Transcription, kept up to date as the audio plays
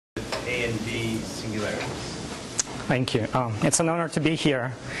with A and B singularities. Thank you. It's an honor to be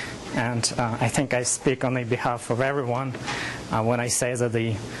here, and I think I speak on the behalf of everyone when I say that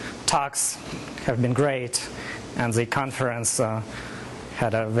the talks have been great and the conference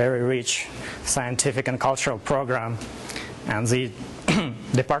had a very rich scientific and cultural program, and the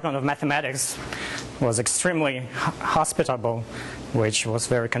Department of Mathematics was extremely hospitable, which was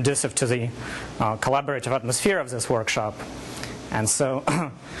very conducive to the collaborative atmosphere of this workshop. And so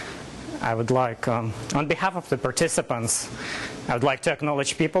I would like, on behalf of the participants, I would like to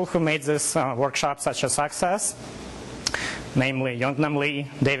acknowledge people who made this workshop such a success, namely Youngnam Lee,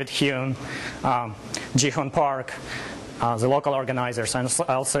 David Hune, Ji-Hoon Park, the local organizers, and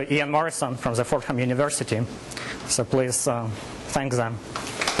also Ian Morrison from the Fordham University. So please thank them.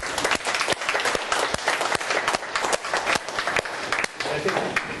 I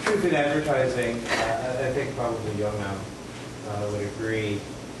think truth in advertising, I think probably Youngnam would agree,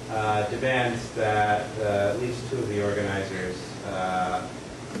 demands that at least two of the organizers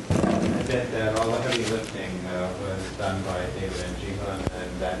admit that all the heavy lifting was done by David and Ji-Hoon,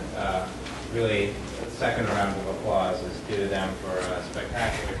 and that really the second round of applause is due to them for a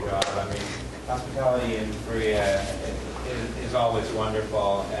spectacular job. I mean, hospitality in Korea is always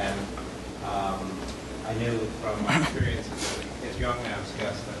wonderful, and I knew from my experience as Youngnam's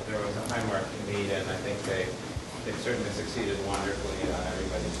guest that there was a high mark to meet, and I think they've certainly succeeded wonderfully on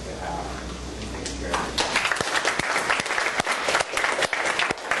everybody's behalf. Thank you very much.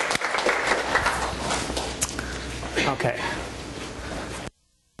 Okay.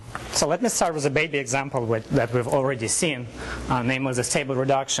 So let me start with a baby example that we've already seen, namely the stable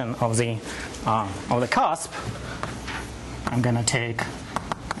reduction of the cusp. I'm going to take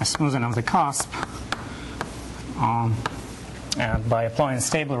a smoothing of the cusp, and by applying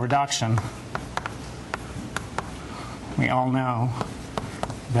stable reduction, we all know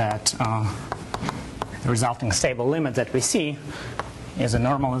that the resulting stable limit that we see is a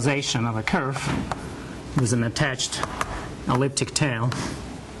normalization of a curve with an attached elliptic tail.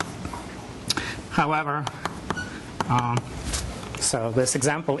 However, so this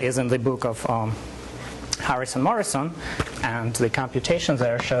example is in the book of Harris and Morrison, and the computation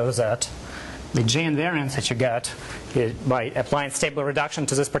there shows that the J invariance that you get by applying stable reduction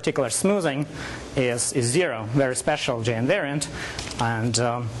to this particular smoothing is 0, very special J invariant, and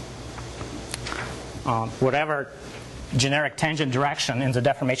whatever generic tangent direction in the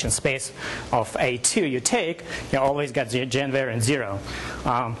deformation space of A2 you take, you always get the J invariant 0.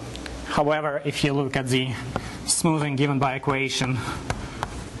 However, if you look at the smoothing given by equation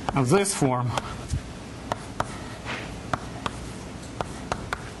of this form,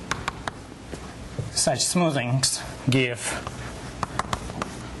 such smoothings give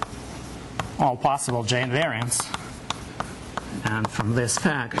all possible J invariants, and from this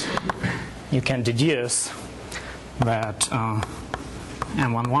fact you can deduce that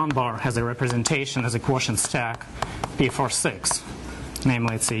M11 bar has a representation as a quotient stack P46,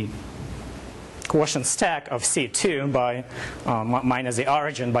 namely it's a quotient stack of C2 by minus the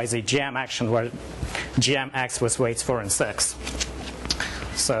origin by the GM action where GM acts with weights 4 and 6.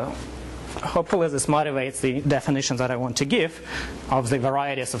 So hopefully this motivates the definitions that I want to give of the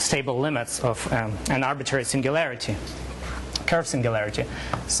varieties of stable limits of an arbitrary singularity, curve singularity.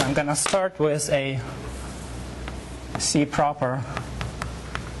 So I'm going to start with a C proper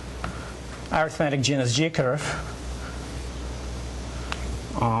arithmetic genus G curve.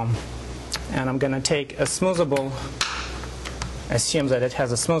 And I'm going to take a smoothable, assume that it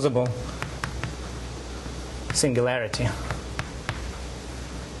has a smoothable singularity.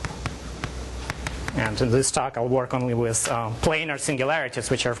 And in this talk, I'll work only with planar singularities,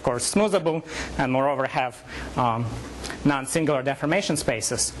 which are, of course, smoothable and, moreover, have non-singular deformation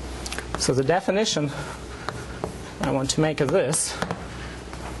spaces. So the definition I want to make of this,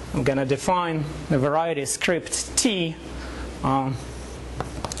 I'm going to define the variety script T,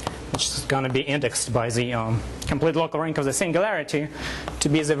 which is going to be indexed by the complete local rank of the singularity, to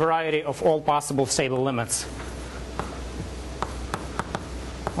be the variety of all possible stable limits.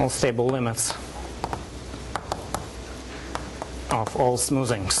 All stable limits of all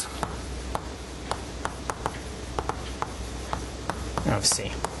smoothings of C.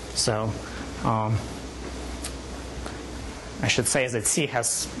 So I should say that C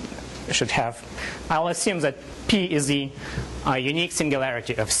should have, I'll assume that P is the unique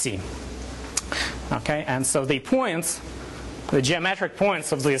singularity of C. Okay, and so the points, the geometric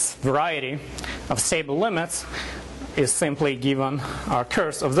points of this variety of stable limits is simply given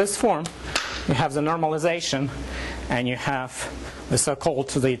curves of this form. You have the normalization, and you have the so-called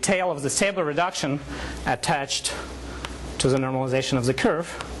the tail of the stable reduction attached to the normalization of the curve.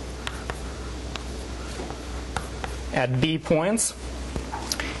 at B points.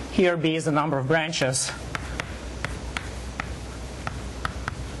 Here B is the number of branches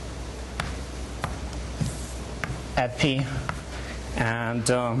at P. And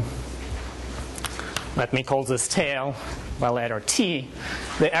let me call this tail by letter T.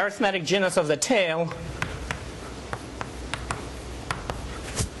 The arithmetic genus of the tail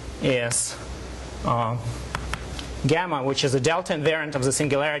is gamma, which is the delta invariant of the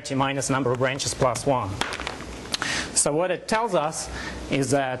singularity minus number of branches plus 1. So what it tells us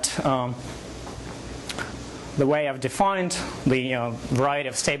is that the way I've defined the variety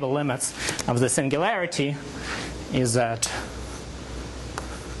of stable limits of the singularity is that,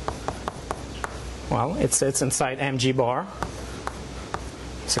 well, it's inside mg bar.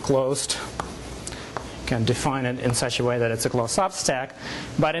 It's a closed. You can define it in such a way that it's a closed substack.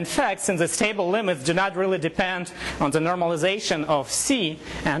 But in fact, since the stable limits do not really depend on the normalization of C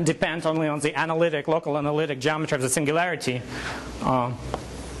and depend only on the local analytic geometry of the singularity,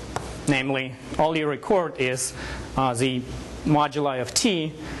 namely, all you record is the moduli of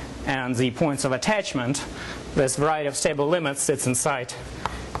T and the points of attachment, this variety of stable limits sits inside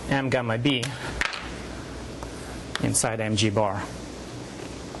m gamma b, inside mg bar.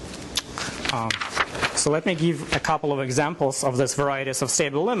 So let me give a couple of examples of these varieties of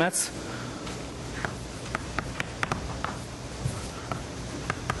stable limits.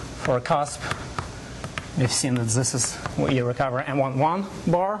 For a cusp, we've seen that this is what you recover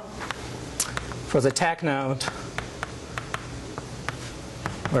M11 bar. For the tach node,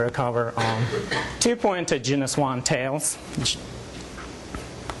 we recover 2-pointed genus 1 tails,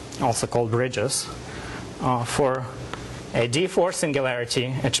 also called bridges. For a D4 singularity,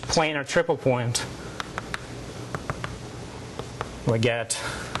 a planar triple point, we get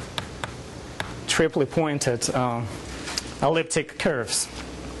triply pointed elliptic curves.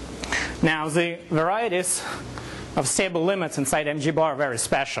 Now, the varieties of stable limits inside mg bar are very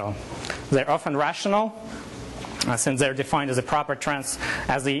special. They're often rational, since they're defined as a proper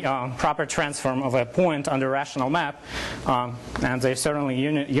proper transform of a point under a rational map, and they're certainly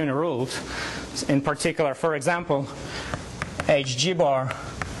uniruled. In particular, for example, hg bar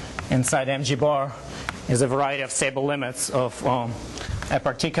inside mg bar is a variety of stable limits of a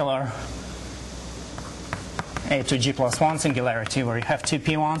particular a to g plus 1 singularity where you have two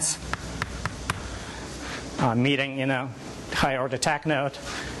p1s meeting in a higher order tach node.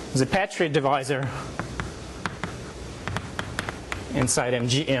 The Petri divisor inside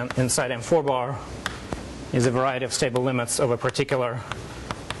M4 bar is a variety of stable limits of a particular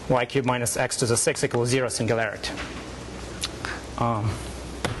y cubed minus x to the 6 equals 0 singularity.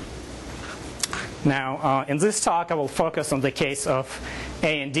 Now, in this talk, I will focus on the case of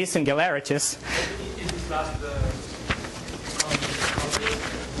A and D singularities.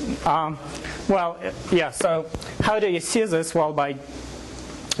 Well, yeah, so how do you see this? Well,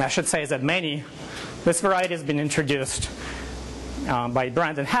 I should say that this variety has been introduced by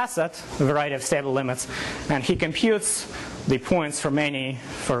Brandon Hassett, the variety of stable limits, and he computes the points for many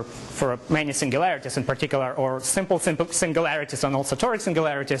singularities in particular, or simple singularities and also toric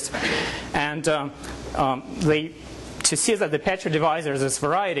singularities. And to see that the Petri divisor is this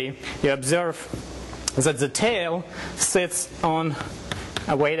variety, you observe that the tail sits on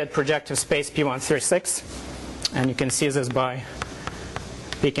a weighted projective space P136, and you can see this by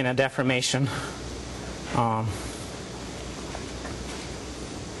picking a deformation.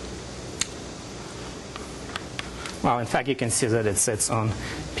 Well, in fact, you can see that it sits on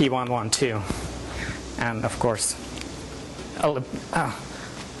P112, and of course,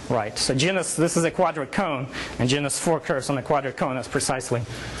 right. So this is a quadric cone, and genus 4 curves on the quadric cone is precisely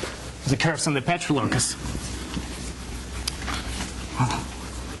the curves on the Petri locus.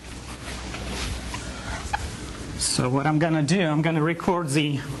 So what I'm going to do, I'm going to record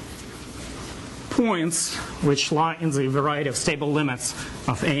the points which lie in the variety of stable limits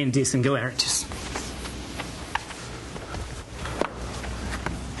of A and D singularities.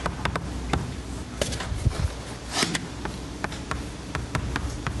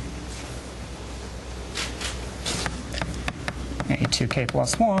 A2k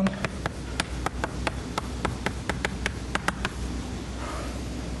plus 1.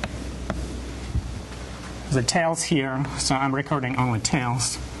 The tails here, so I'm recording only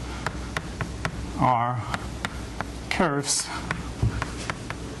tails, are curves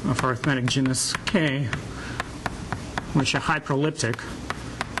of arithmetic genus K, which are hyperelliptic,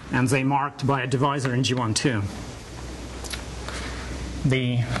 and they marked by a divisor in G12.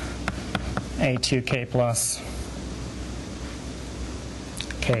 The A2k plus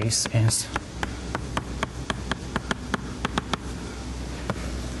case is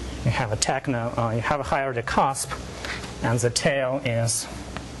you have a tach node, you have a higher order cusp, and the tail is,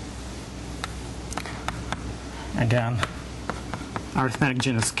 again, arithmetic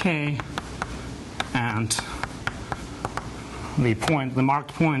genus K, and the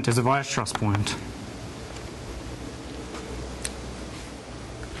marked point is a Weierstrass point.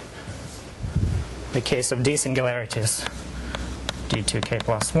 The case of D singularities, D2K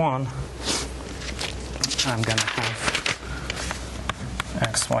plus 1, I'm going to have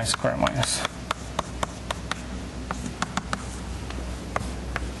xy squared minus.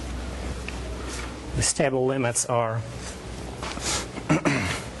 The stable limits are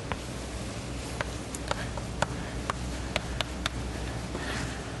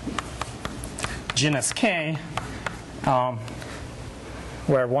genus K,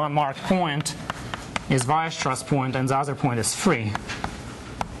 where one marked point is Weierstrass point and the other point is free.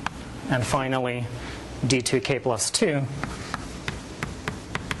 And finally, D2K plus 2.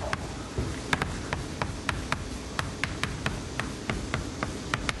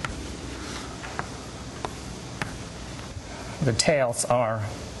 The tails are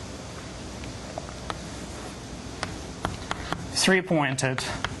 3-pointed,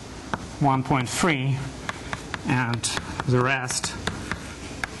 1 point free, and the rest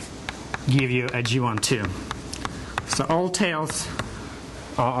give you a G12. So all tails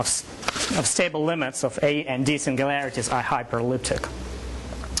of stable limits of A and D singularities are hyperelliptic.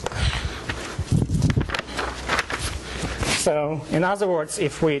 So in other words,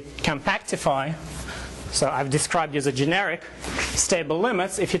 if we compactify, so I've described you the generic stable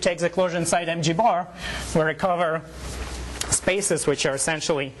limits. If you take the closure inside MG bar, we recover spaces which are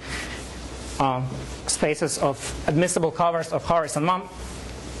essentially spaces of admissible covers of Harris and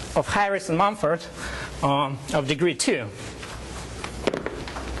Mumford of degree 2.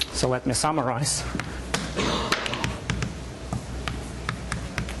 So let me summarize.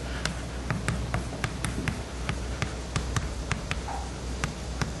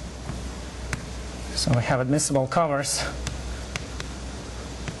 So we have admissible covers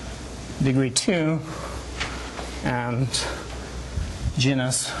degree 2 and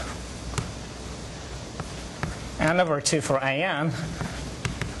genus n over 2 for AN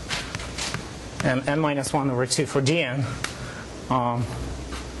and n minus 1 over 2 for DN,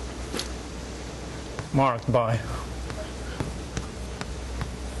 marked by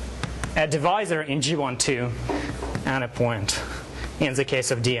a divisor in G12 and a point in the case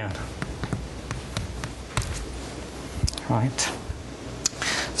of DN. Right.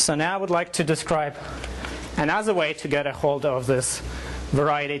 So now I would like to describe another way to get a hold of this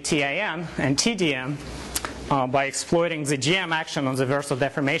variety TAN and TDN by exploiting the GM action on the versal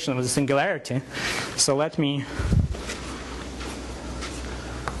deformation of the singularity. So let me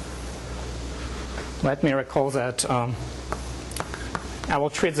recall that I will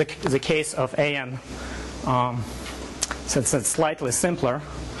treat the case of AN since it's slightly simpler.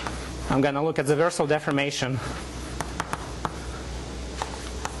 I'm going to look at the versal deformation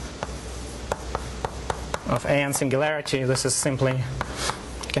of AN singularity. This is simply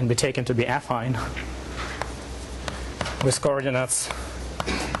can be taken to be affine with coordinates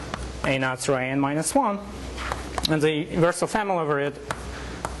A0 through AN minus 1. And the versal family over it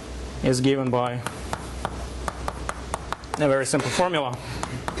is given by a very simple formula.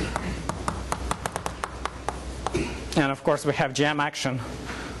 And of course we have GM action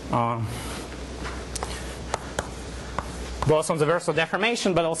both on the versal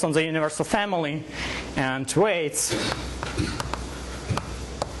deformation but also on the universal family, and weights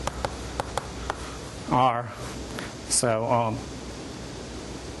are, so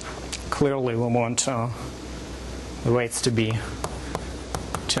clearly we want the weights to be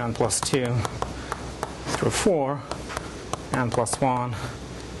 2n plus 2 through 4, n plus 1,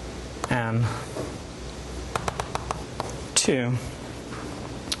 and 2.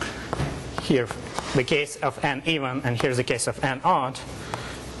 Here the case of n even, and here's the case of n odd.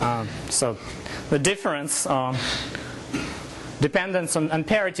 So the difference, dependence on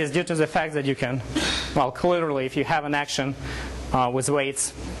parity is due to the fact that you can, well, clearly if you have an action with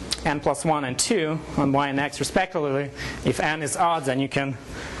weights n plus 1 and 2 on y and x respectively, if n is odd, then you can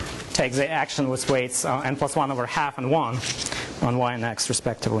take the action with weights n plus 1 over half and 1 on y and x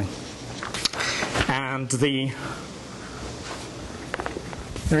respectively. And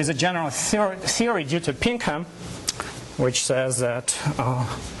there is a general theory due to Pinkham which says that,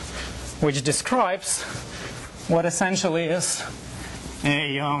 which describes what essentially is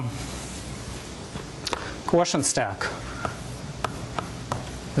a quotient stack.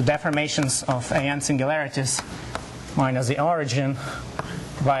 The deformations of AN singularities minus the origin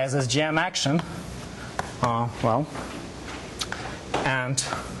via this GM action, and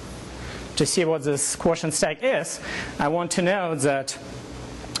to see what this quotient stack is, I want to know that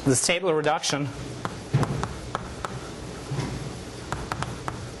the stable reduction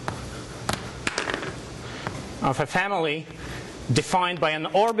of a family defined by an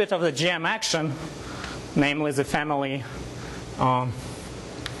orbit of the GM action, namely the family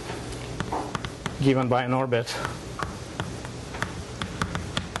given by an orbit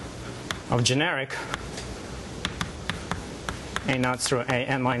of generic a naught through a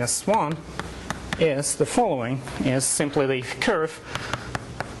n minus 1 is the following, is simply the curve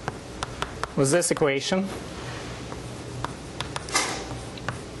with this equation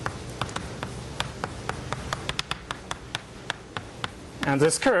and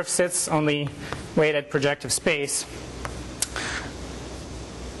this curve sits on the weighted projective space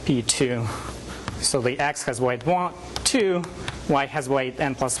P2. So the x has weight 2, y has weight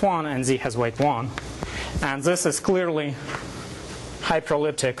n plus 1, and z has weight 1. And this is clearly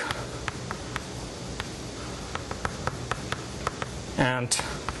hyperelliptic. And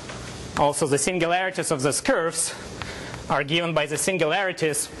also the singularities of these curves are given by the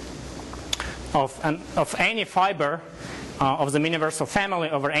singularities of any fiber of the universal family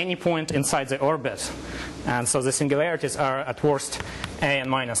over any point inside the orbit. And so the singularities are at worst a n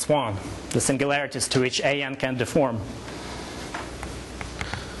minus 1, the singularities to which a n can deform.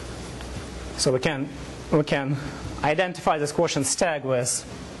 So we can identify this quotient stack with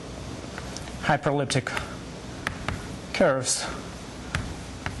hyperelliptic curves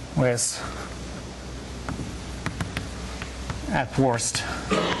with at worst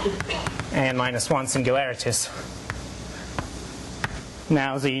a n minus 1 singularities.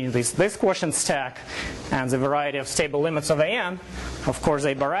 Now this quotient stack and the variety of stable limits of an, of course,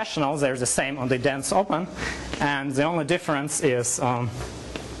 are birational. They're the same on the dense open, and the only difference is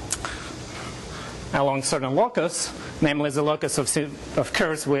along certain locus, namely the locus of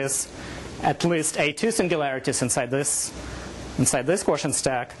curves with at least a2 singularities inside this quotient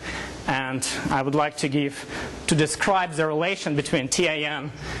stack. And I would like to describe the relation between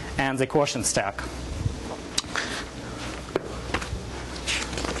TAN and the quotient stack.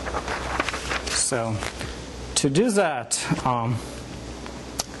 So to do that, I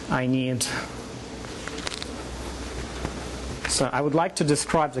would like to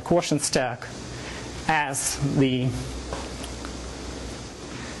describe the quotient stack as the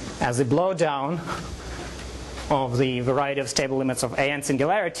blowdown of the variety of stable limits of an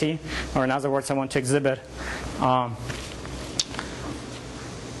singularity, or in other words, I want to exhibit a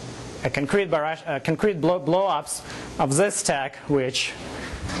concrete blow-ups of this stack, which,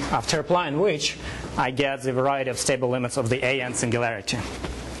 after applying which, I get the variety of stable limits of the an singularity.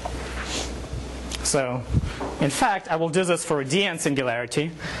 So, in fact, I will do this for a dn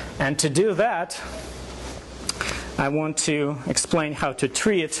singularity, and to do that, I want to explain how to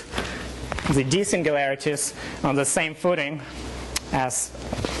treat the d singularities on the same footing as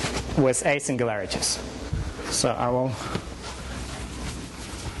with a singularities. So I will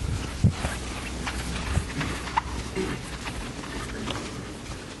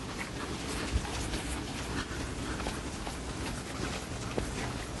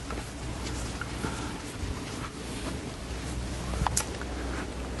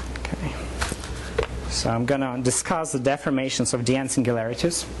So I'm going to discuss the deformations of dn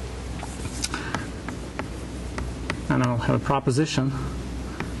singularities. And I'll have a proposition.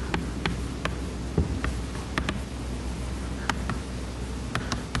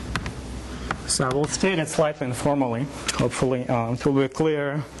 So I will state it slightly informally. Hopefully it will be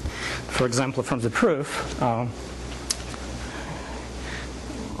clear, for example, from the proof.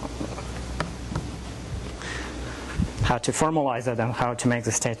 How to formalize it and how to make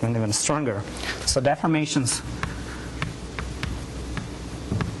the statement even stronger. So deformations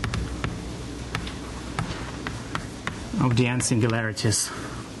of dn singularities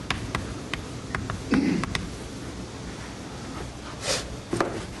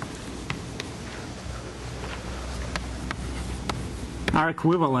are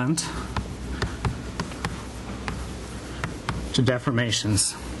equivalent to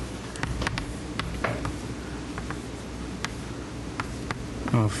deformations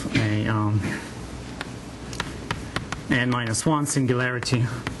of a n minus 1 singularity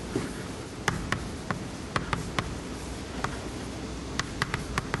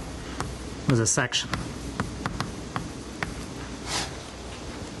with a section.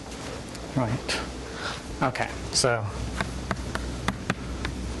 Right. Okay. So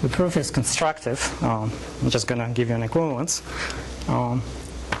the proof is constructive. I'm just going to give you an equivalence.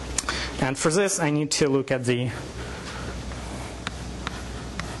 And for this, I need to look at the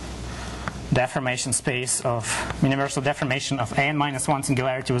deformation space of universal deformation of a n minus 1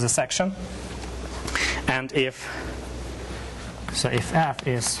 singularity with a section. And if F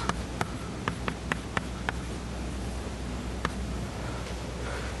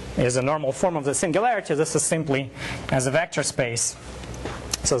is a normal form of the singularity, this is simply as a vector space.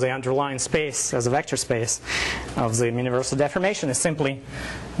 So the underlying space as a vector space of the universal deformation is simply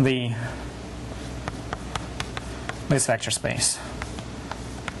this vector space.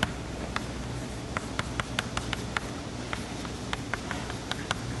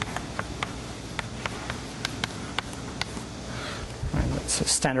 And that's a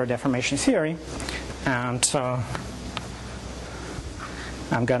standard deformation theory. And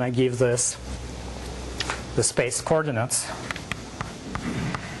I'm going to give this the space coordinates.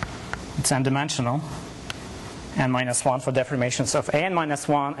 It's n-dimensional, n minus 1 for deformations of a n minus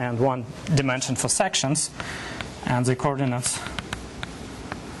 1 and 1 dimension for sections. And the coordinates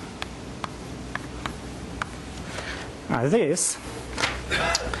are this.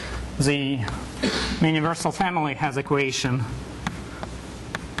 The universal family has equation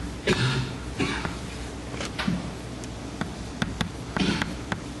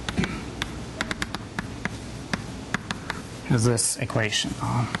is this equation.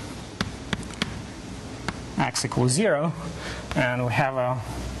 X equals 0, and we have a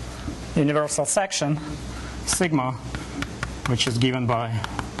universal section, sigma, which is given by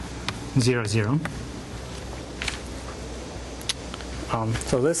 0, 0.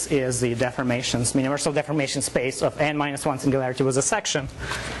 So this is the deformations, universal deformation space of n minus 1 singularity with a section.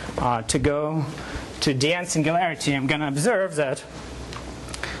 To go to dn singularity, I'm going to observe that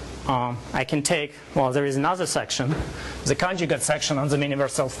I can take, well, there is another section, the conjugate section on the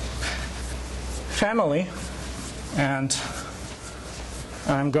universal family, and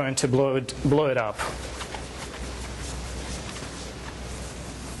I'm going to blow it up.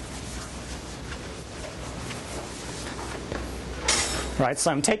 Right,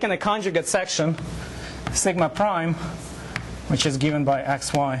 so I'm taking a conjugate section, sigma prime, which is given by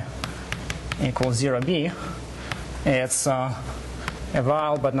xy equals 0b. It's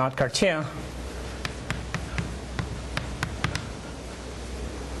eval but not Cartier.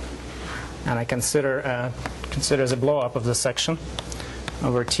 And I consider the blow up of the section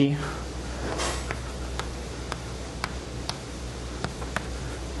over T.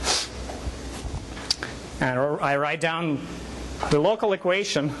 And I write down the local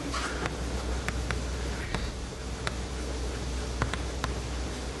equation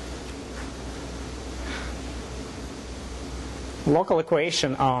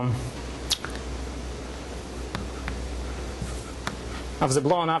of the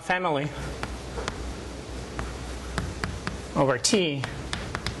blown up family over T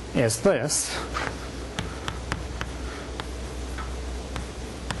is this.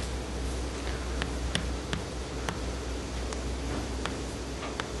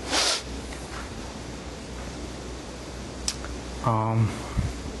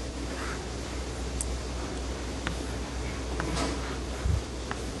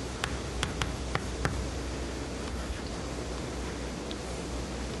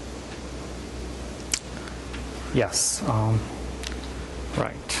 Yes,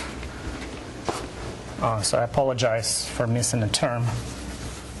 right. So I apologize for missing a term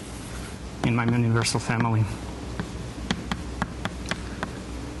in my universal family.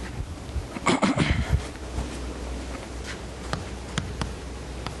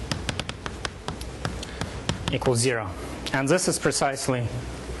 Equals 0. And this is precisely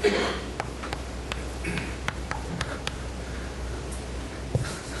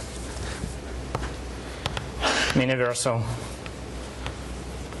universal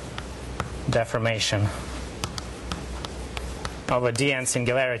deformation of a dn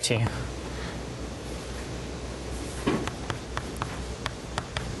singularity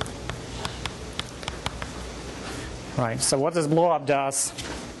right. So what this blow up does,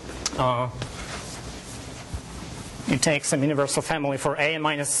 it takes some universal family for a n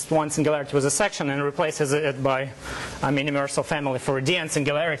minus 1 singularity with a section and replaces it by a universal family for a dn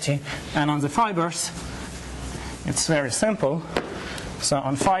singularity. And on the fibers, it's very simple. So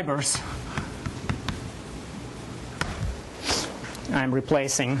on fibers, I'm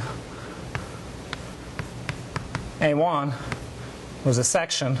replacing A1 with a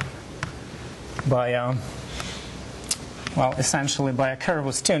section by, well, essentially by a curve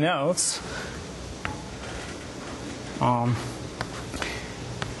with two nodes.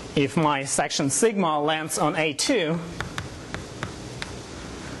 If my section sigma lands on A2,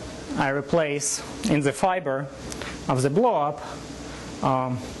 I replace in the fiber of the blow-up,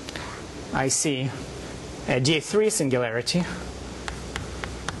 I see a D3 singularity.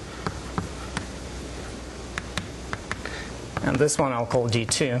 And this one I'll call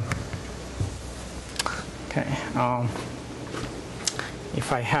D2. Okay.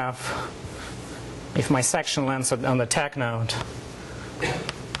 If my section length on the tag node,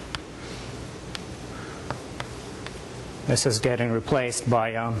 this is getting replaced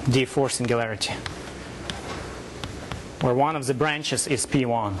by D4 singularity, where one of the branches is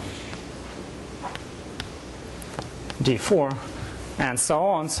P1, D4, and so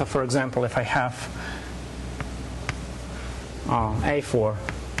on. So for example, if I have A4,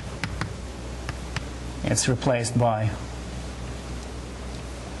 it's replaced by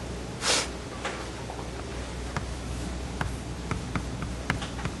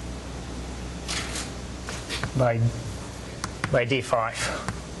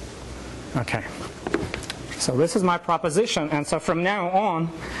D5. Okay. So this is my proposition, and so from now on,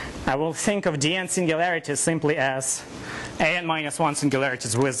 I will think of Dn singularities simply as An minus 1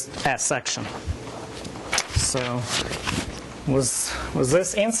 singularities with S section. So with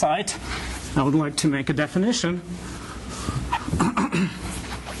this insight, I would like to make a definition.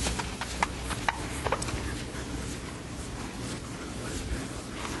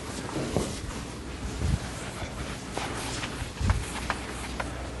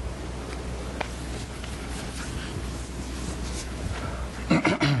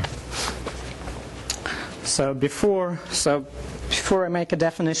 So before I make a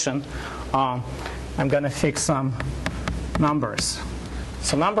definition, I'm going to fix some numbers.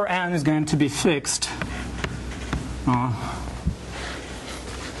 So number n is going to be fixed, and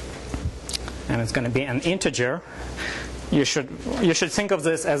it's going to be an integer. You should think of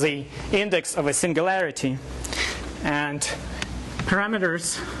this as an index of a singularity, and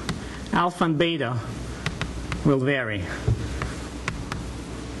parameters alpha and beta will vary.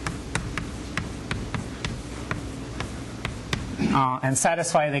 And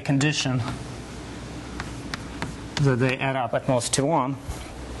satisfy the condition that they add up at most to 1.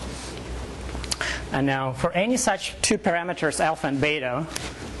 And now for any such two parameters, alpha and beta,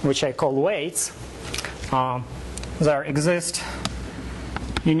 which I call weights, there exist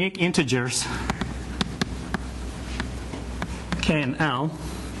unique integers k and l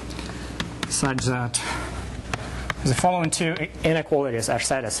such that the following two inequalities are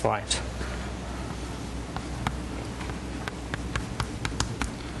satisfied.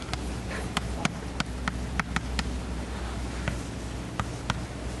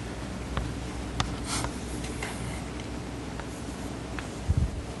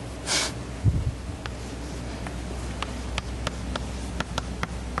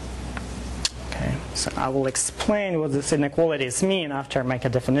 So I will explain what these inequalities mean after I make a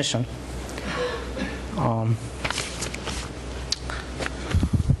definition.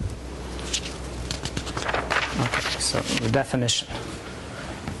 Okay, so the definition.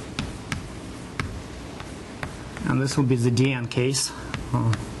 And this will be the Dn case,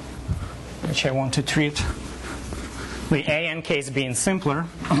 which I want to treat the An case being simpler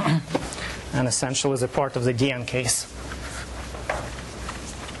and essentially is a part of the Dn case.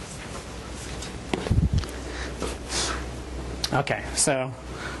 Okay, so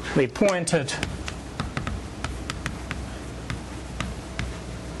we pointed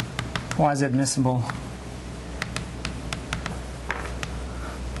quasi-admissible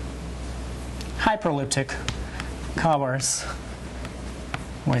hyperelliptic covers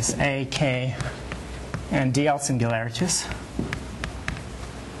with A, K, and DL singularities.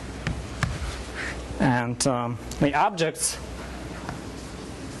 And the objects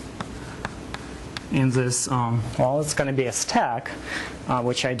in this, well, it's going to be a stack,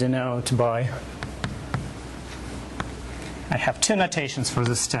 which I denote by, I have two notations for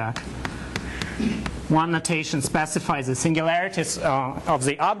this stack. One notation specifies the singularities of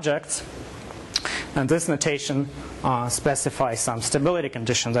the objects, and this notation specifies some stability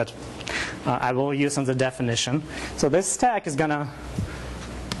condition that I will use in the definition. So this stack is going to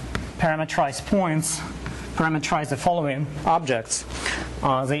parameterize points, parameterize the following objects.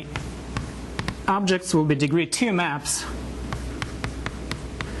 The objects will be degree 2 maps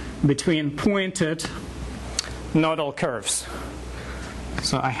between pointed nodal curves.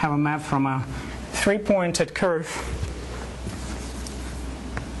 So I have a map from a 3-pointed curve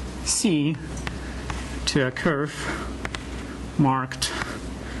C to a curve marked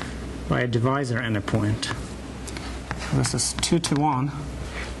by a divisor and a point. So this is 2 to 1,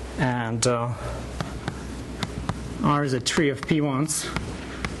 and R is a tree of P1s.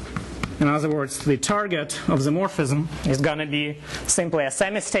 In other words, the target of the morphism is going to be simply a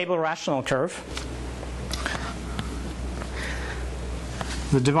semi-stable rational curve.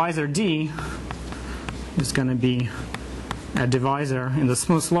 The divisor D is going to be a divisor in the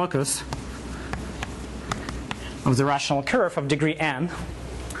smooth locus of the rational curve of degree n.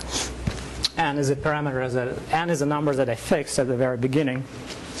 N is a parameter, n is a number that I fixed at the very beginning.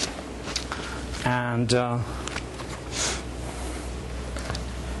 And the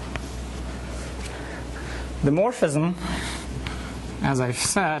morphism, as I've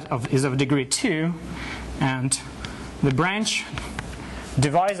said, is of degree 2, and the branch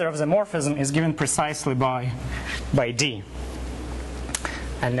divisor of the morphism is given precisely by D.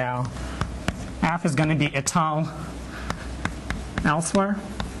 And now f is going to be étal elsewhere,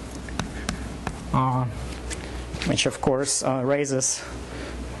 which of course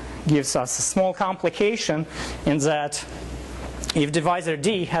gives us a small complication in that if divisor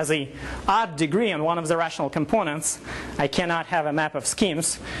D has an odd degree on one of the rational components, I cannot have a map of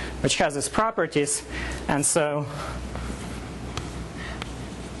schemes which has its properties, and so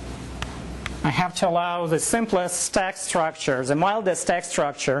I have to allow the simplest stack structure, the mildest stack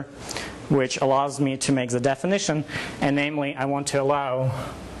structure, which allows me to make the definition, and namely I want to allow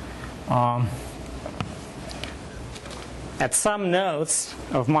at some nodes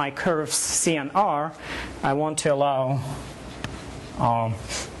of my curves C and R, I want to allow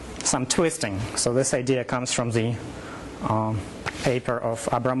some twisting. So this idea comes from the paper of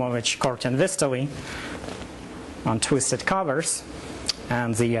Abramovich, Korte, and Vistoli on twisted covers.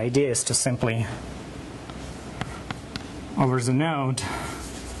 And the idea is to simply, over the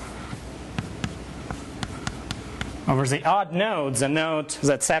odd node, the node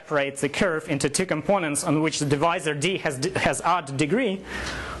that separates the curve into two components on which the divisor D has odd degree,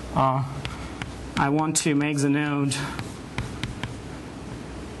 I want to make the node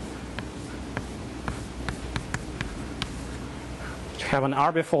to have an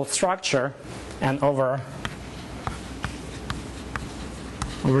orbifold structure, and over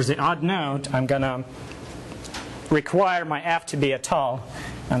the odd node, I'm going to require my f to be étal,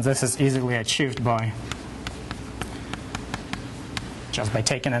 and this is easily achieved by just by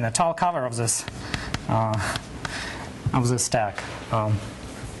taking an étal cover of this stack.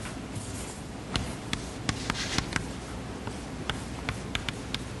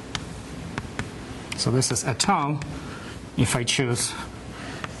 So this is étal if I choose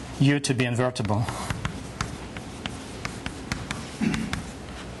U to be invertible.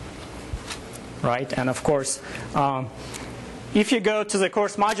 Right? And of course, if you go to the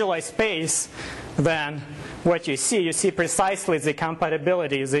coarse moduli space, then what you see precisely the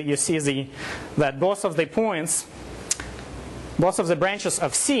compatibility. You see that both of the points, both of the branches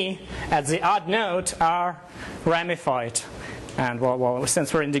of C at the odd node are ramified. And well,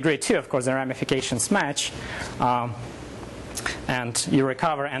 since we're in degree 2, of course, the ramifications match. And you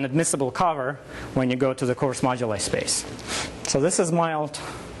recover an admissible cover when you go to the coarse moduli space. So this is mild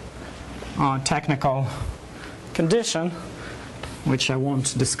technical condition, which I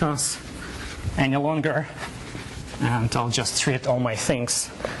won't discuss any longer, and I'll just treat all my things,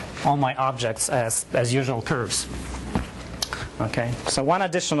 all my objects as usual curves. Okay, so one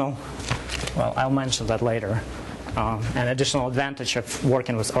additional, well, I'll mention that later, an additional advantage of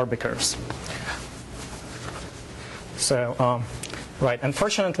working with orbicurves. So, right,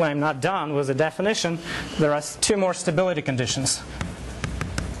 unfortunately I'm not done with the definition. There are two more stability conditions.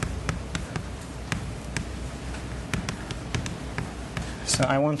 So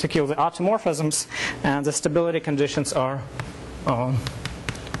I want to kill the automorphisms, and the stability conditions are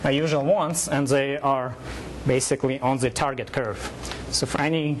usual ones, and they are basically on the target curve. So for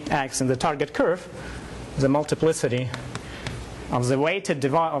any x in the target curve, the multiplicity of the weighted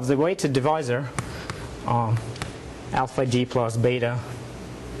divisor alpha d plus beta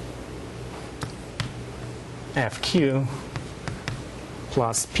fq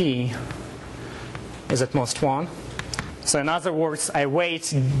plus p is at most 1. So in other words, I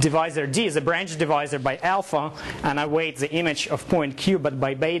weight divisor D, the branch divisor, by alpha, and I weight the image of point Q but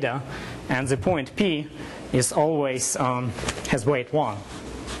by beta, and the point P is always has weight 1.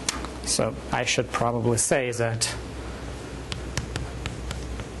 So I should probably say that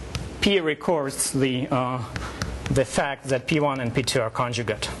P records the fact that P1 and P2 are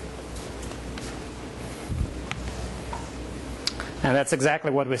conjugate. And that's exactly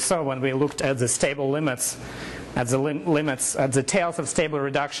what we saw when we looked at the stable limits, at the tails of stable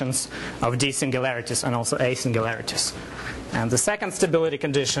reductions of D singularities and also A singularities. And the second stability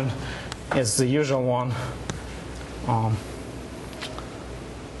condition is the usual one,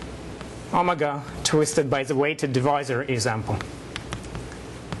 omega twisted by the weighted divisor is ample.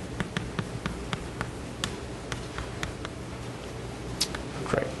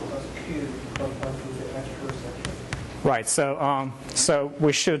 Great. Right, so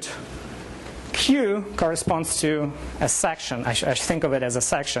we should, Q corresponds to a section. I should think of it as a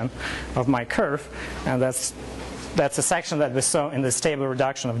section of my curve, and that's that's a section that we saw in the stable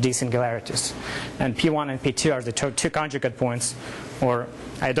reduction of D singularities. And P1 and P2 are the two conjugate points, or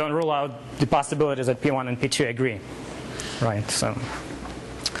I don't rule out the possibilities that P1 and P2 agree. Right, so,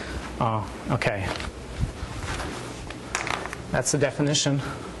 okay. That's the definition.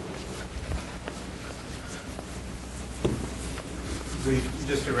 We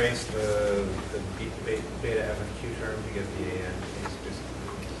just erase the beta F and Q term to get the AN.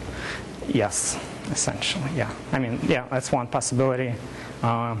 Yes, essentially, yeah. I mean, yeah, that's one possibility.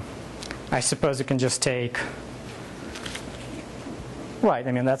 I suppose you can just take, right,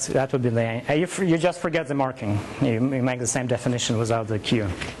 I mean, that would be the, you just forget the marking. You make the same definition without the Q.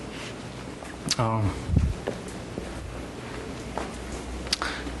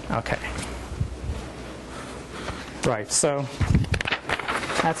 Okay. Right, so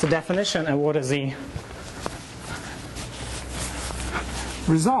that's the definition, and what is the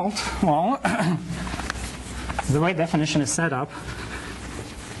result? Well, the way definition is set up,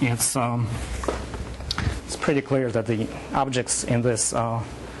 it's pretty clear that the objects in this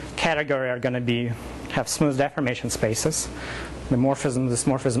category are going to have smooth deformation spaces. The morphism, this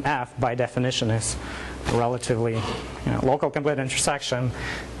morphism F, by definition, is relatively local complete intersection.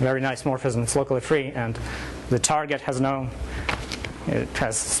 Very nice morphism. It's locally free, and the target has it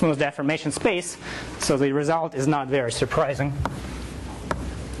has smooth deformation space, so the result is not very surprising.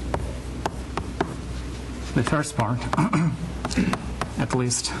 The first part, at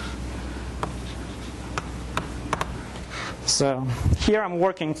least. So here I'm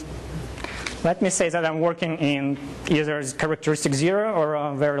working, let me say that I'm working in either characteristic 0 or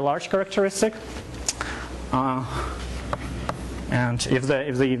a very large characteristic. And if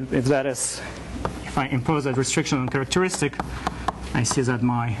I impose that restriction on characteristic, I see that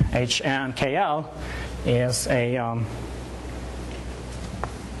my Hn KL is a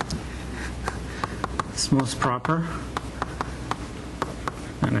smooth proper,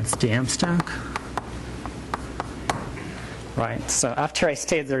 and it's DM stack. Right, so after I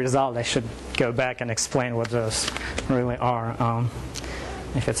state the result, I should go back and explain what those really are,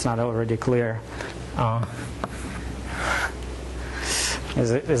 if it's not already clear.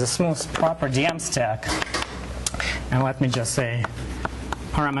 Is a smooth proper DM stack, and let me just say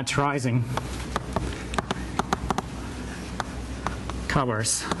parameterizing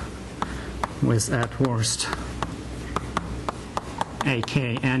covers with at worst AK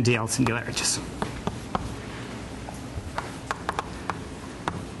and DL singularities.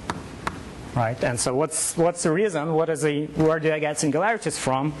 Right, and so what's the reason? Where do I get singularities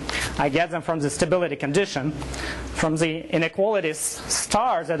from? I get them from the stability condition. From the inequalities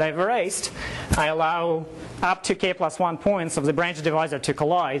stars that I've erased, I allow up to k plus 1 points of the branch divisor to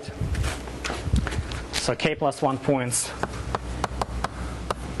collide. So k plus 1 points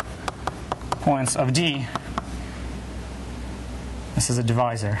of D. This is a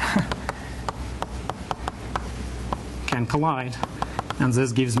divisor. Can collide, and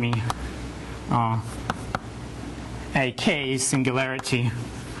this gives me a k singularity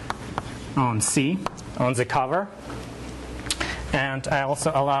on C, on the cover. And I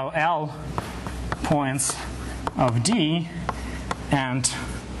also allow L points of D, and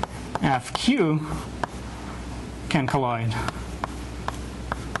FQ can collide.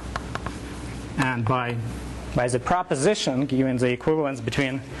 And by the proposition, given the equivalence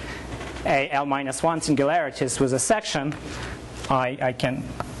between a L-1 singularities with a section, I can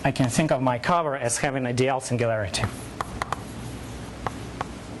think of my cover as having a DL singularity.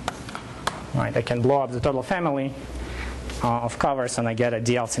 Right, I can blow up the total family of covers, and I get a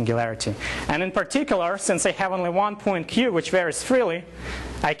DL singularity. And in particular, since I have only one point Q, which varies freely,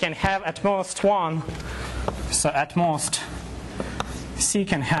 I can have at most one. So at most, C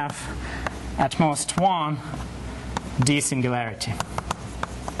can have at most one D singularity,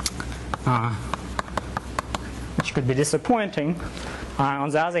 which could be disappointing. On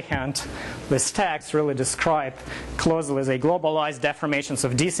the other hand, the stacks really describe closely the globalized deformations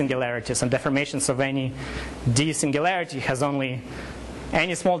of D singularities, and deformations of any D singularity has only,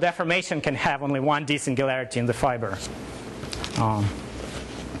 any small deformation can have only one D singularity in the fiber.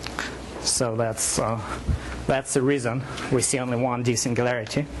 So that's the reason we see only one D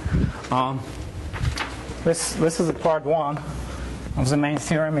singularity. This is a part 1 of the main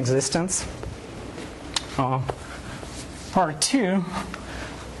theorem existence. Part 2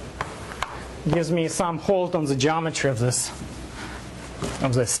 gives me some hold on the geometry of the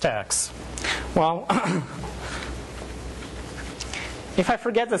stacks. Well, if I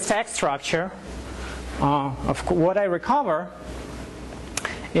forget the stack structure, what I recover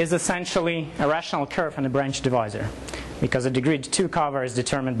is essentially a rational curve and a branch divisor, because the degree 2 cover is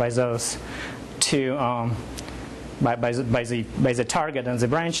determined by those two by the target and the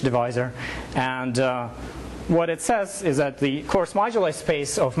branch divisor. And what it says is that the coarse moduli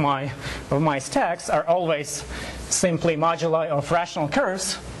space of my stacks are always simply moduli of rational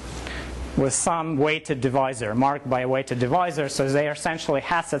curves with some weighted divisor, marked by a weighted divisor. So they are essentially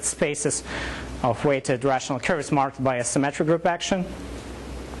Hassett spaces of weighted rational curves marked by a symmetric group action.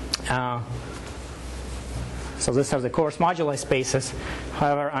 So these are the coarse moduli spaces.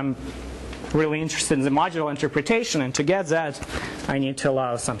 However, I'm really interested in the modular interpretation, and to get that, I need to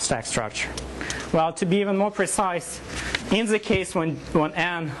allow some stack structure. Well, to be even more precise, in the case when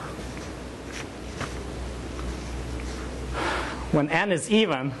n is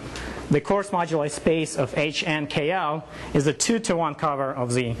even, the coarse moduli space of HNKL is a 2-to-1 cover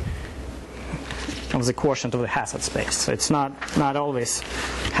of the quotient of the Hassett space. So it's not always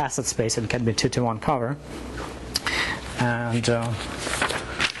Hassett space. It can be 2-to-1 cover. And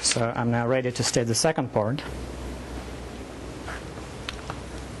so I'm now ready to state the second part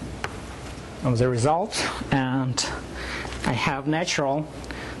of the result. And I have natural.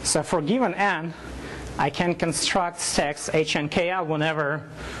 So for given n, I can construct stacks HNKL whenever,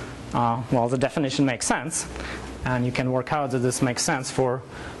 well, the definition makes sense. And you can work out that this makes sense for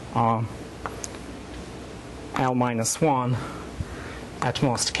L-1 at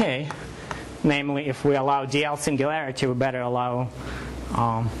most k. Namely, if we allow DL singularity, we better allow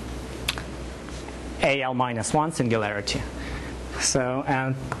AL-1 singularity. So,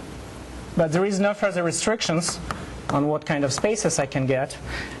 but there is no further restrictions on what kind of spaces I can get.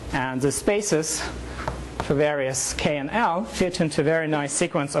 And the spaces for various k and l fit into a very nice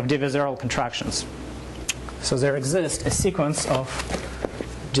sequence of divisorial contractions. So there exists a sequence of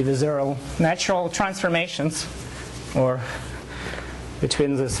divisorial natural transformations, or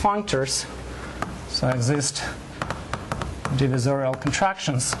between these functors. So exist divisorial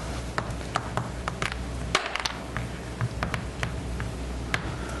contractions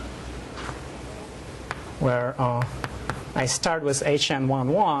where I start with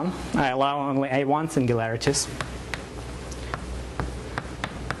HN11, I allow only A1 singularities,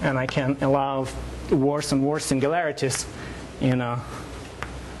 and I can allow worse and worse singularities in a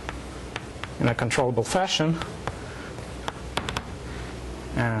controllable fashion.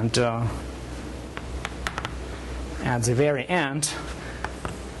 And at the very end,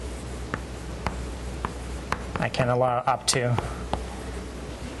 I can allow up to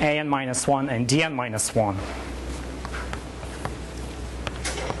AN-1 and DN-1.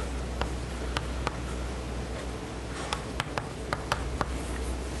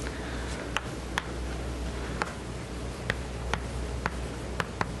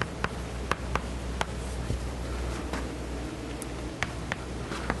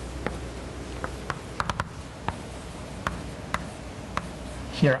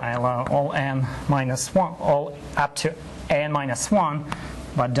 Here I allow all n-1, all up to an-1,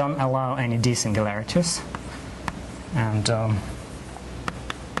 but don't allow any d singularities. And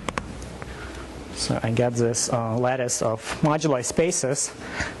so I get this lattice of moduli spaces.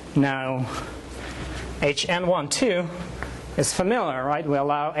 Now HN12 is familiar, right? We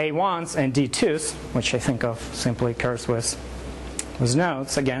allow A1s and D2s, which I think of simply occurs with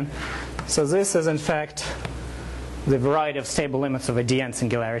nodes again. So this is in fact the variety of stable limits of a Dn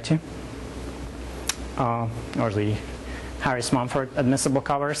singularity, or the Harris-Mumford admissible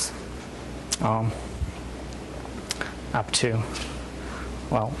covers, up to,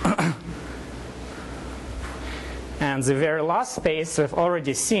 well, and the very last space we've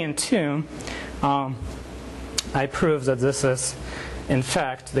already seen too. I prove that this is in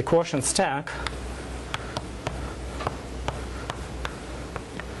fact the quotient stack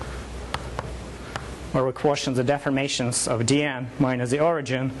where we quotient the deformations of Dn minus the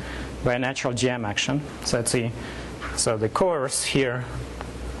origin by a natural GM action. So the course here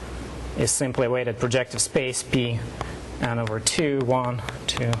is simply a weighted projective space P n over 2, 1,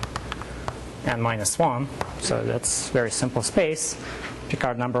 2, n-1. So that's a very simple space,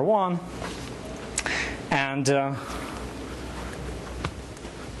 Picard number 1. And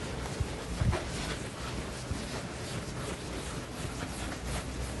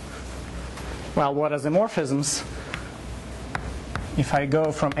well, what are the morphisms? If I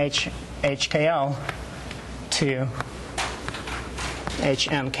go from HKL to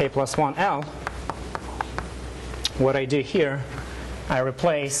HNK plus 1L, what I do here, I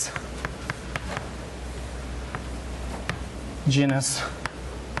replace genus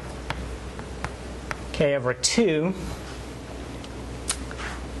K over 2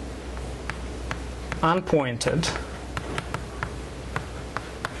 unpointed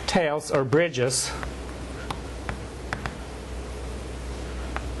tails or bridges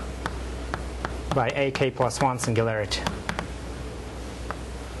by AK plus 1 singularity.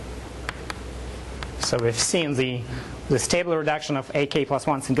 So we've seen the stable reduction of AK plus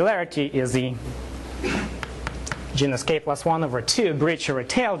 1 singularity is the genus K plus 1 over 2 breach or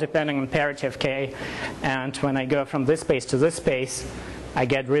tail depending on parity of K. And when I go from this space to this space, I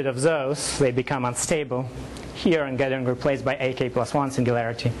get rid of those. They become unstable here and getting replaced by AK plus 1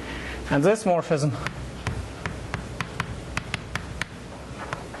 singularity. And this morphism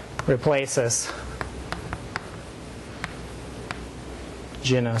replaces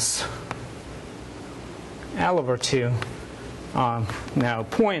genus L over 2 now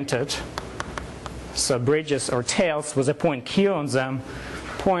pointed. So bridges or tails with a point Q on them,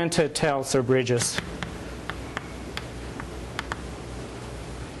 pointed tails or bridges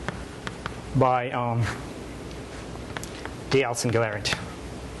by DL singularity.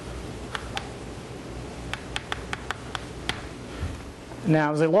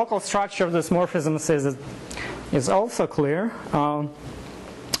 Now the local structure of this morphism is also clear.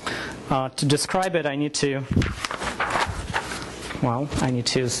 To describe it, I need to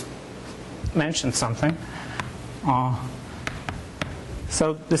mention something.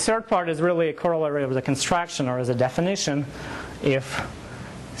 So the third part is really a corollary of the construction, or as a definition. If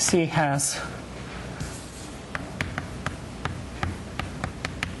C has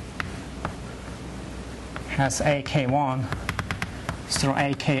AK1 through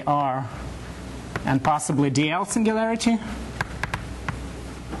AKR and possibly DL singularity,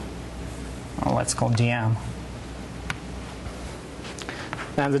 or let's call DM,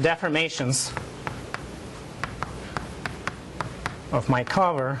 then the deformations of my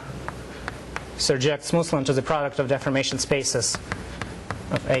cover surject smoothly into the product of deformation spaces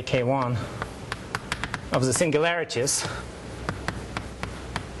of AK1 of the singularities.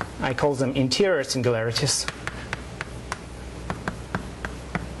 I call them interior singularities.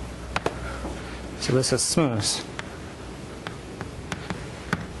 So this is smooth.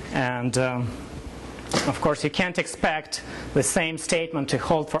 And of course, you can't expect the same statement to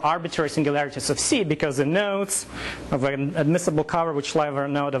hold for arbitrary singularities of C, because the nodes of an admissible cover which lie over a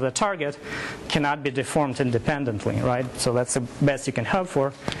node of the target cannot be deformed independently, right? So that's the best you can hope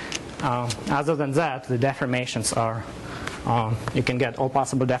for. Other than that, the deformations are, you can get all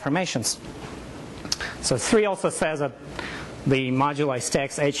possible deformations. So 3 also says that the moduli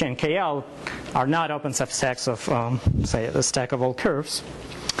stacks H and KL are not open substacks of, say, the stack of all curves.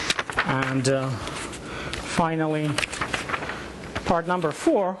 And finally, part number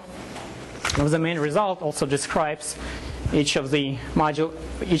 4 of the main result also describes each of the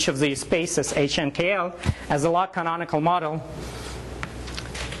spaces H and KL as a log canonical model,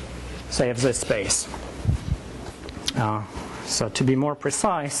 say, of this space. So to be more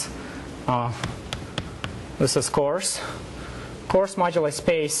precise, this is coarse moduli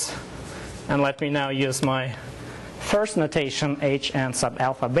space, and let me now use my first notation, H n sub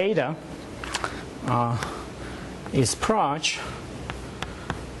alpha beta is proj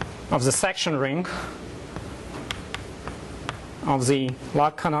of the section ring of the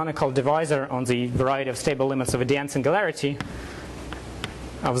log canonical divisor on the variety of stable limits of a DN singularity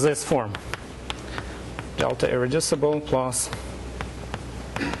of this form: delta irreducible plus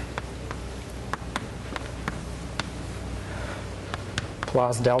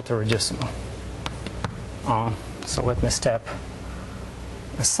delta reducible. So let me step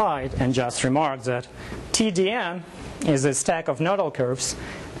aside and just remark that TDN is a stack of nodal curves,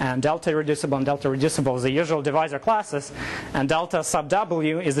 and delta irreducible and delta reducible is the usual divisor classes, and delta sub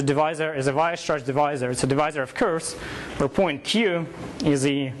W is a divisor, is a Weierstrass divisor. It's a divisor of curves where point Q is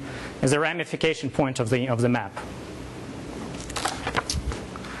a ramification point of the map.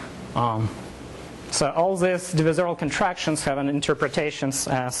 So all these divisorial contractions have an interpretations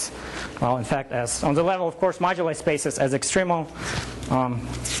as, well, in fact, as on the level of course moduli spaces as extremal,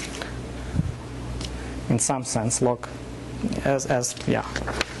 in some sense, look as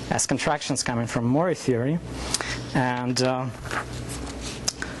contractions coming from Mori theory, and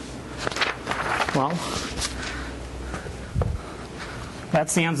well,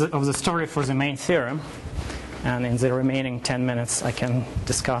 that's the end of the story for the main theorem, and in the remaining 10 minutes I can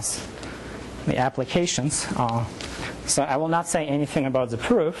discuss the applications. So I will not say anything about the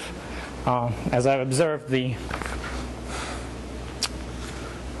proof. As I've observed, the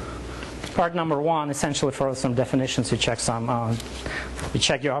part number 1 essentially follows some definitions. You check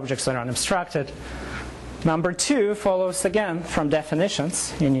your objects that are unobstructed. Number 2 follows again from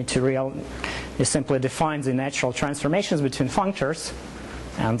definitions. You simply define the natural transformations between functors,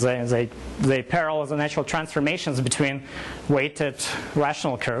 and they parallel the natural transformations between weighted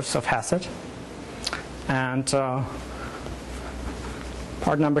rational curves of Hassett. And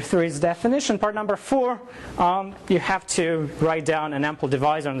Part number 3 is definition. Part number 4, you have to write down an ample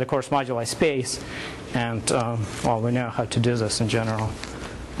divisor in the coarse moduli space. And, well, we know how to do this in general.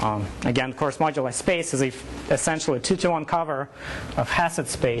 Again, coarse moduli space is essentially a 2-to-1 cover of Hasid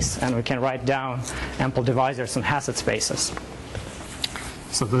space, and we can write down ample divisors in Hasid spaces.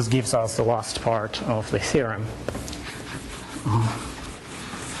 So this gives us the last part of the theorem.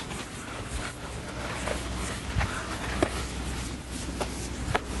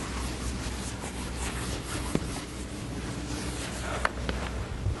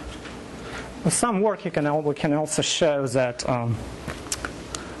 With some work, we can also show that,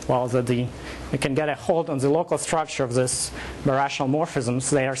 we can get a hold on the local structure of this birational morphisms.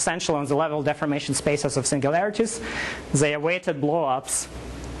 They are essentially on the level deformation spaces of singularities. They are weighted blow-ups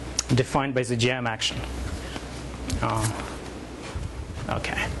defined by the GM action.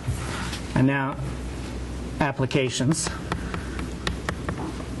 Okay. And now, applications.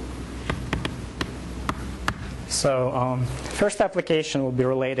 So, first application will be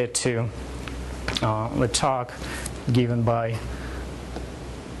related to the talk given by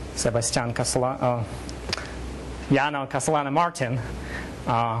Sebastian Jano Castellana Martin,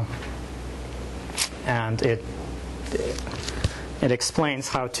 and it explains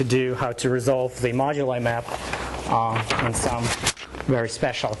how to resolve the moduli map in some very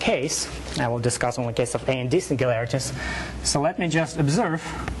special case. I will discuss only case of A and D singularities. So let me just observe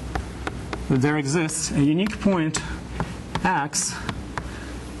that there exists a unique point X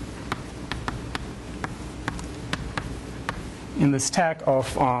in the stack of,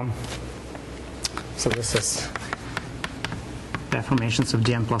 so this is deformations of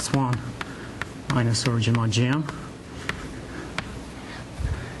dn plus 1 minus origin mod gm,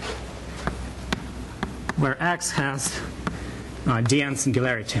 where X has dn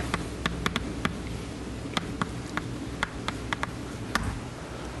singularity.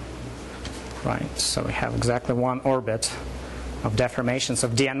 Right, so we have exactly one orbit of deformations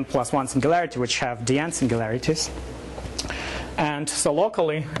of dn plus 1 singularity which have dn singularities. And so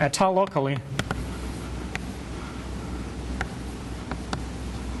locally, at tau locally,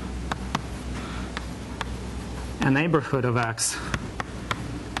 a neighborhood of X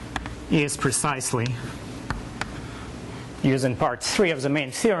is precisely, using part 3 of the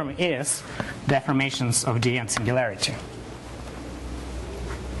main theorem, is deformations of dn singularity.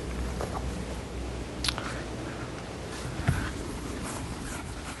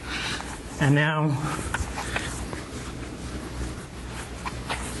 And now,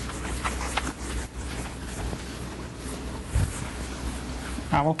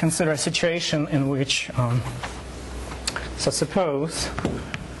 I will consider a situation in which, so suppose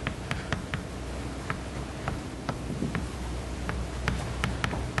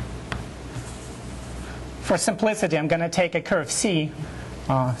for simplicity, I'm going to take a curve C.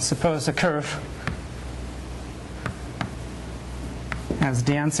 Suppose the curve has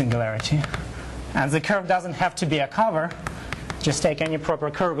dn singularity. And the curve doesn't have to be a cover. Just take any proper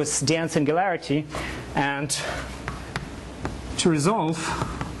curve with dn singularity, and to resolve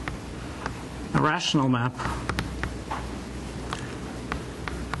a rational map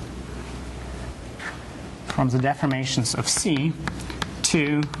from the deformations of C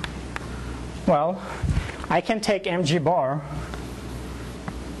to, well, I can take mg bar,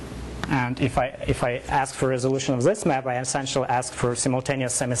 and if I ask for resolution of this map, I essentially ask for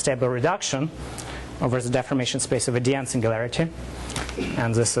simultaneous semi-stable reduction over the deformation space of a dn singularity,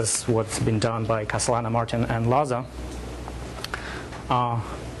 and this is what's been done by Castellana Martin and Laza.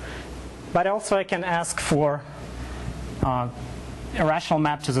 But also I can ask for a rational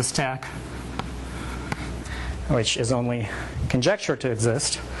map to the stack, which is only conjectured to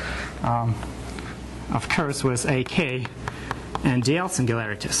exist, of curves with AK and DL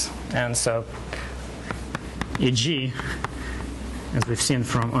singularities. And so e.g., as we've seen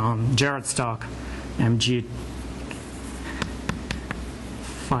from Jared's talk, MG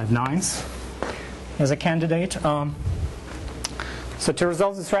 5/9 as a candidate. So to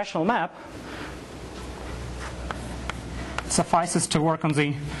resolve this rational map, it suffices to work on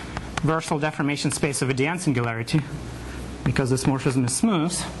the versatile deformation space of a dn singularity, because this morphism is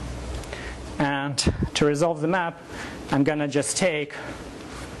smooth. And to resolve the map, I'm going to just take,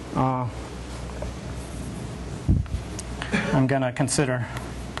 I'm going to consider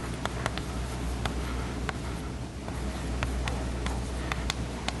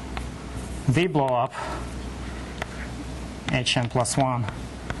V blow up Hn plus 1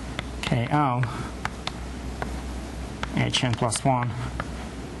 Ko Hn plus 1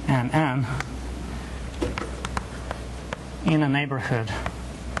 and n in a neighborhood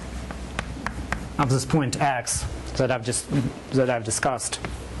of this point X that I've discussed.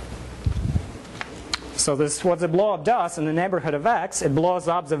 So this is what the blow-up does in the neighborhood of X. It blows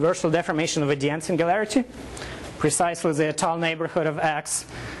up the virtual deformation of a DN singularity, precisely the étale neighborhood of X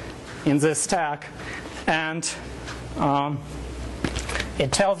in this stack. And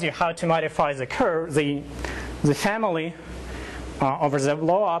it tells you how to modify the curve, the family over the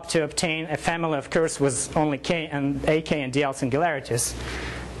blow-up to obtain a family of curves with only K and AK and DL singularities.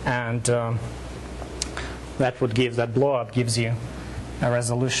 And that blow-up gives you a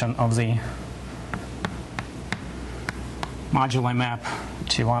resolution of the moduli map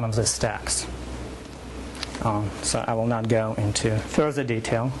to one of the stacks. So I will not go into further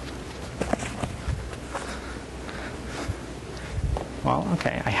detail. Well,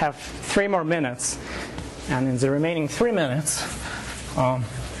 okay, I have 3 more minutes, and in the remaining 3 minutes, I'm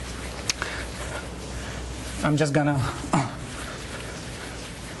just going to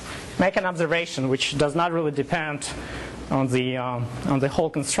make an observation which does not really depend on the whole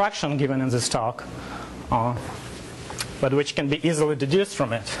construction given in this talk, but which can be easily deduced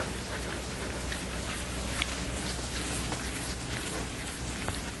from it.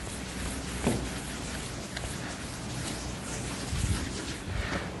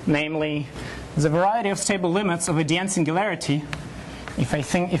 Namely, the variety of stable limits of a DN singularity,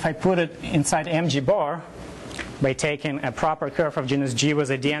 if I put it inside mg bar by taking a proper curve of genus G with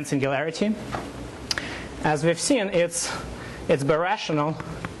a DN singularity, as we've seen, it's birational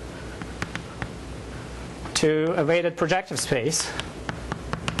to a weighted projective space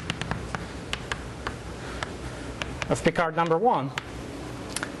of Picard number 1.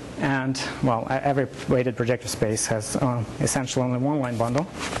 And, well, every weighted projective space has essentially only one line bundle.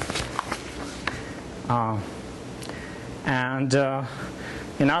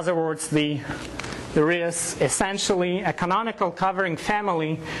 In other words, there is essentially a canonical covering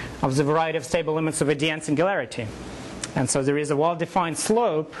family of the variety of stable limits of a DN singularity. And so there is a well-defined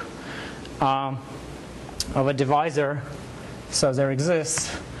slope of a divisor. So there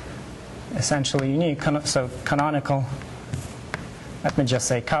exists essentially unique, so canonical, let me just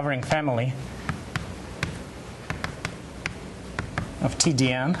say, covering family of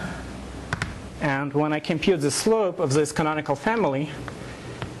TDN. And when I compute the slope of this canonical family,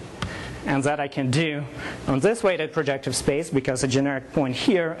 and that I can do on this weighted projective space because a generic point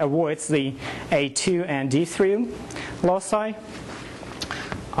here avoids the A2 and D3 loci,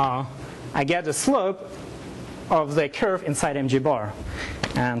 I get the slope of the curve inside mg bar.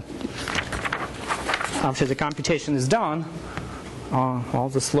 And after the computation is done, all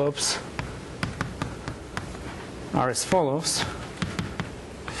the slopes are as follows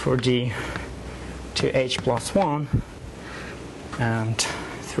for D to H plus 1 and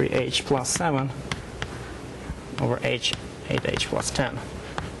 3H plus 7 over H 8H plus 10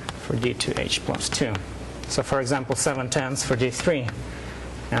 for D to H plus 2. So for example, 7/10 for D3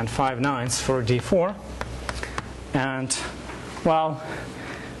 and 5/9 for D4. And well,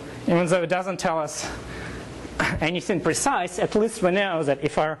 even though it doesn't tell us anything precise, at least we know that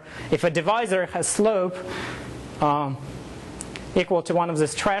if a divisor has slope equal to one of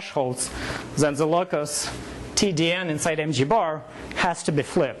these thresholds, then the locus TDN inside mg bar has to be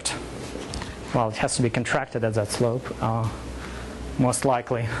flipped. Well, it has to be contracted at that slope, most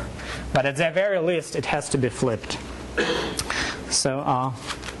likely. But at the very least, it has to be flipped. So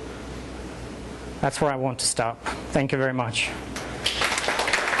that's where I want to stop. Thank you very much.